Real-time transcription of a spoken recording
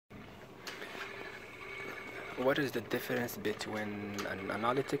What is the difference between an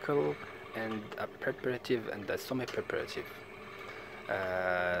analytical and a preparative and a semi-preparative?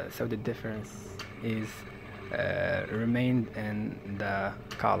 So the difference is remained in the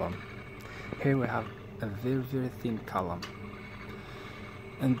column. Here we have a very thin column,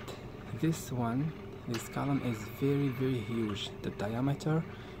 and this column is very huge. The diameter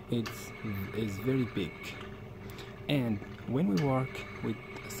is very big, and when we work with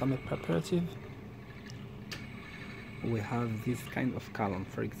semi-preparative, we have this kind of column.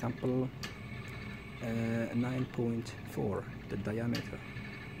 For example, 9.4, the diameter.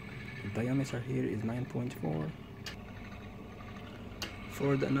 The diameter here is 9.4.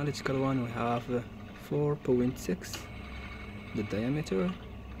 For the analytical one, we have 4.6, the diameter,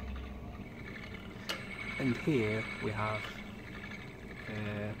 and here we have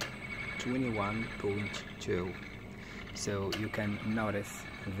 21.2. So you can notice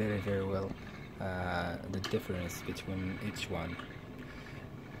very well the difference between each one.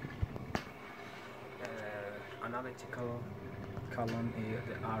 Analytical column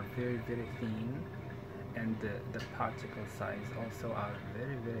they are very thin, and the particle size also are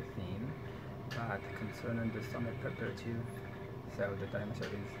very thin. But concerning the semi-preparative, so the diameter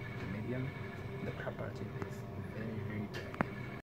is the medium, the preparative is